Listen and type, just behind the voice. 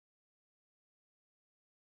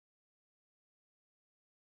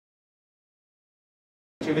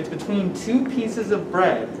if it's between two pieces of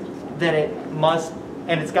bread, then it must,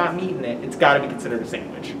 and it's got meat in it, it's got to be considered a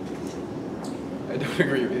sandwich. I don't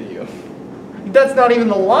agree with you. That's not even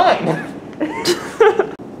the line.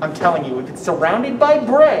 I'm telling you, if it's surrounded by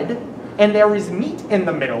bread and there is meat in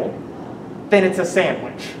the middle, then it's a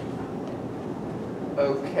sandwich.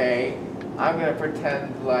 Okay, I'm gonna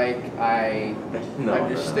pretend like I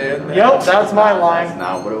understand that. Yep, that's my line. That's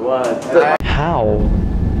not what it was. How?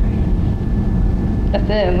 That's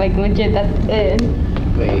it, like legit, that's it.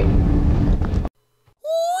 Wait.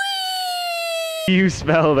 You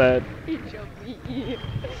spell that. H-O-B-E.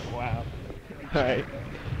 Wow. Alright.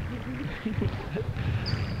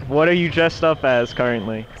 What are you dressed up as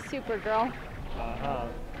currently? Supergirl. Uh-huh.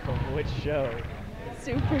 From which show?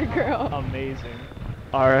 Supergirl. Amazing.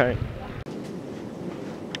 Alright.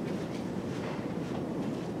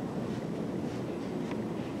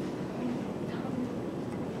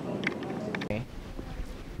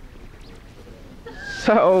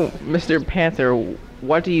 So, Mr. Panther,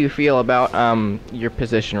 what do you feel about your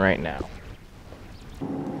position right now?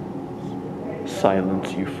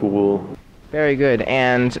 Silence, you fool. Very good.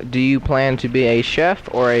 And do you plan to be a chef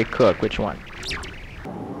or a cook? Which one?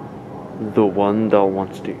 The one that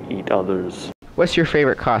wants to eat others. What's your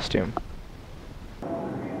favorite costume?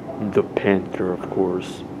 The Panther, of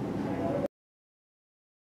course.